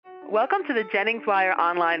Welcome to the Jennings Wire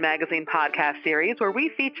Online Magazine podcast series, where we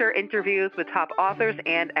feature interviews with top authors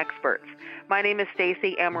and experts. My name is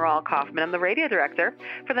Stacey Amaral Kaufman. I'm the radio director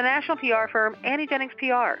for the national PR firm Annie Jennings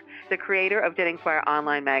PR, the creator of Jennings Wire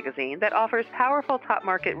Online Magazine that offers powerful top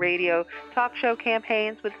market radio talk show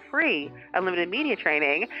campaigns with free unlimited media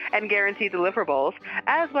training and guaranteed deliverables,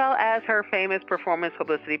 as well as her famous performance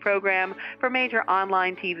publicity program for major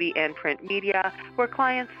online TV and print media, where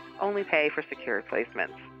clients only pay for secured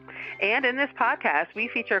placements. And in this podcast, we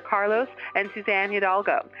feature Carlos and Suzanne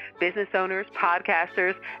Hidalgo, business owners,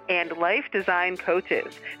 podcasters, and life design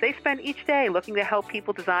coaches. They spend each day looking to help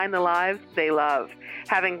people design the lives they love.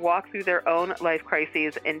 Having walked through their own life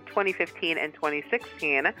crises in 2015 and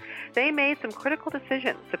 2016, they made some critical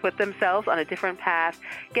decisions to put themselves on a different path,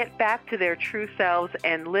 get back to their true selves,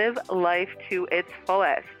 and live life to its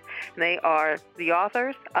fullest. They are the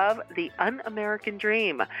authors of The Un-American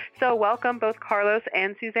Dream. So welcome both Carlos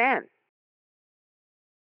and Suzanne.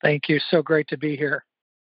 Thank you. So great to be here.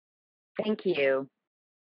 Thank you.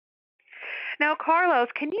 Now, Carlos,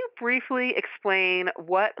 can you briefly explain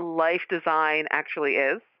what life design actually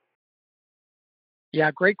is?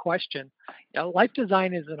 Yeah, great question. Life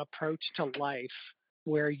design is an approach to life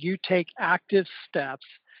where you take active steps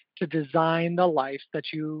to design the life that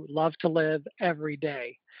you love to live every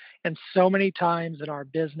day. And so many times in our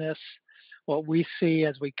business, what we see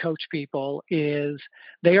as we coach people is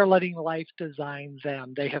they are letting life design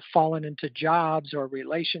them. They have fallen into jobs or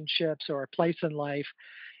relationships or a place in life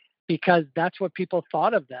because that's what people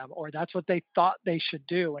thought of them, or that's what they thought they should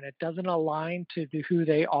do. And it doesn't align to who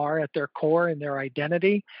they are at their core and their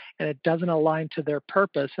identity, and it doesn't align to their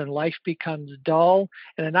purpose. And life becomes dull,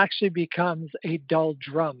 and it actually becomes a dull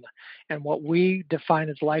drum. And what we define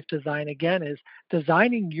as life design, again, is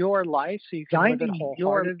designing your life so you can live it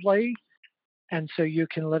wholeheartedly, and so you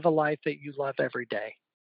can live a life that you love every day.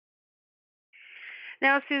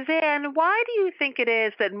 Now, Suzanne, why do you think it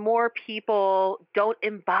is that more people don't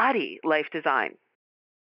embody life design?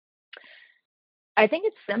 I think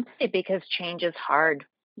it's simply because change is hard.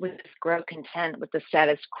 We just grow content with the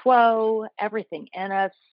status quo. Everything in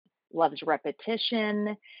us loves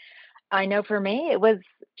repetition. I know for me, it was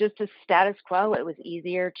just a status quo. It was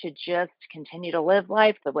easier to just continue to live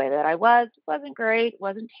life the way that I was. It wasn't great,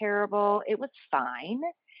 wasn't terrible. It was fine.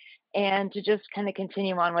 And to just kind of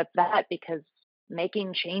continue on with that, because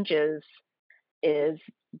making changes is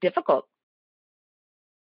difficult.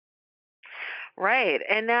 Right.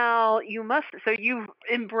 And now you've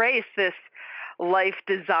embraced this life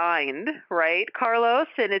designed, right, Carlos?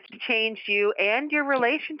 And it's changed you and your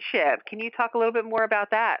relationship. Can you talk a little bit more about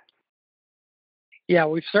that? Yeah,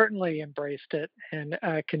 we've certainly embraced it and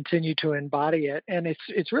continue to embody it. And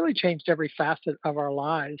it's really changed every facet of our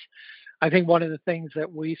lives. I think one of the things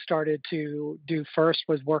that we started to do first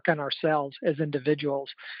was work on ourselves as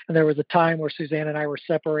individuals. And there was a time where Suzanne and I were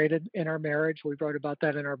separated in our marriage. We wrote about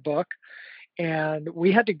that in our book. And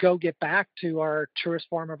we had to go get back to our truest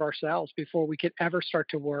form of ourselves before we could ever start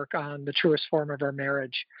to work on the truest form of our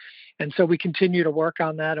marriage. And so we continue to work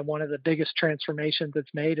on that. And one of the biggest transformations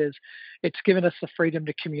it's made is it's given us the freedom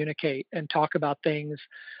to communicate and talk about things,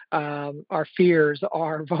 our fears,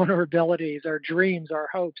 our vulnerabilities, our dreams, our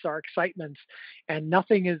hopes, our excitements. And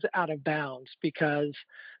nothing is out of bounds because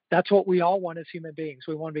that's what we all want as human beings.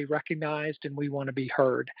 We want to be recognized and we want to be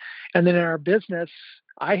heard. And then in our business,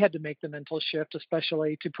 I had to make the mental shift,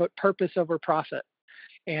 especially to put purpose over profit.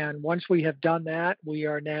 And once we have done that, we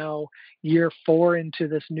are now year 4 into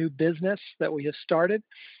this new business that we have started.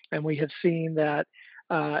 And we have seen that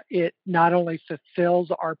it not only fulfills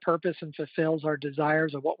our purpose and fulfills our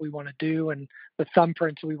desires of what we want to do and the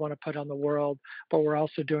thumbprints we want to put on the world, but we're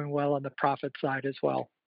also doing well on the profit side as well.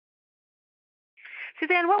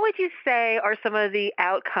 Suzanne, what would you say are some of the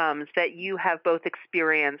outcomes that you have both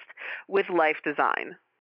experienced with life design?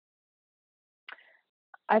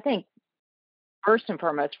 I think first and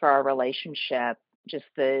foremost for our relationship, just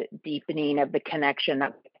the deepening of the connection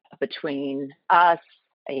between us,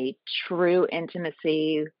 a true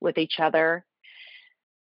intimacy with each other.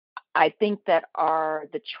 I think that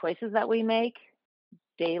the choices that we make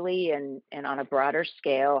daily and on a broader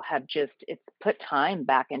scale it's put time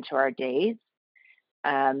back into our days.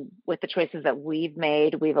 With the choices that we've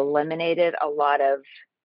made, we've eliminated a lot of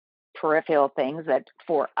peripheral things that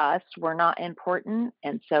for us were not important.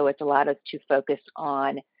 And so it's allowed us to focus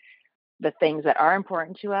on the things that are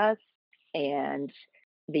important to us and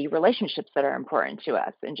the relationships that are important to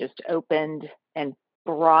us, and just opened and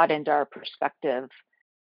broadened our perspective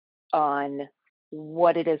on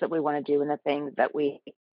what it is that we want to do and the things that we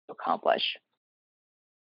accomplish.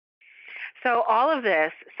 So all of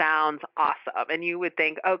this sounds awesome. And you would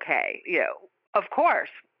think, okay, of course,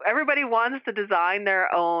 everybody wants to design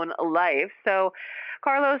their own life. So,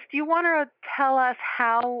 Carlos, do you want to tell us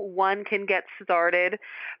how one can get started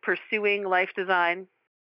pursuing life design?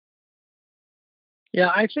 Yeah,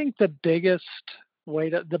 I think the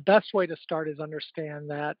best way to start is understand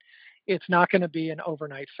that it's not going to be an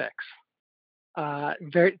overnight fix.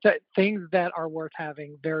 Things that are worth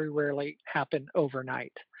having very rarely happen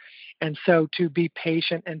overnight. And so to be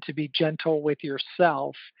patient and to be gentle with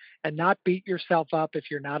yourself and not beat yourself up if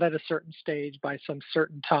you're not at a certain stage by some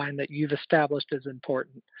certain time that you've established is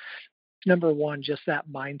important. Number one, just that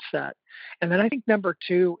mindset. And then I think number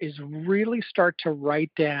two is really start to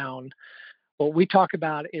write down what we talk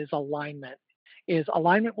about is alignment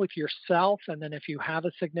with yourself. And then if you have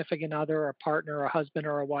a significant other, a partner, a husband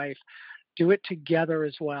or a wife, do it together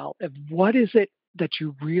as well. What is it that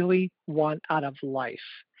you really want out of life?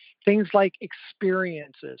 Things like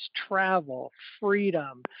experiences, travel,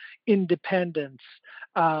 freedom, independence,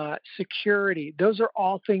 security. Those are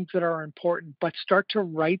all things that are important, but start to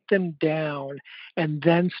write them down and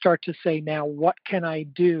then start to say, now, what can I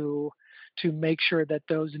do to make sure that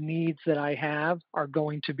those needs that I have are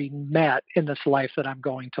going to be met in this life that I'm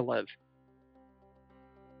going to live?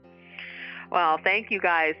 Well, thank you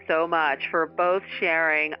guys so much for both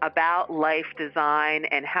sharing about life design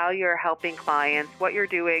and how you're helping clients, what you're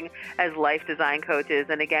doing as life design coaches.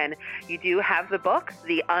 And again, you do have the book,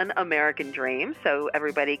 The Un-American Dream, so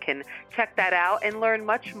everybody can check that out and learn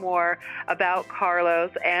much more about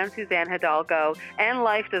Carlos and Suzanne Hidalgo and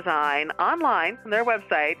life design online from their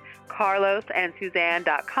website,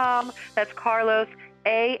 carlosandsuzanne.com. That's Carlos,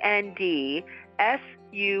 ANDSUS.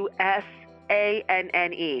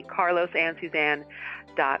 ANNE,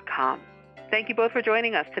 carlosandsuzanne.com. Thank you both for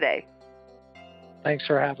joining us today. Thanks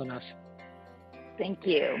for having us. Thank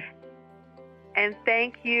you. And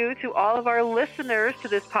thank you to all of our listeners to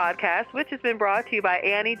this podcast, which has been brought to you by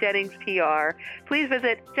Annie Jennings PR. Please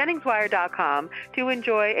visit JenningsWire.com to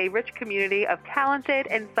enjoy a rich community of talented,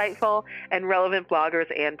 insightful, and relevant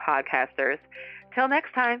bloggers and podcasters. Till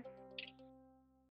next time.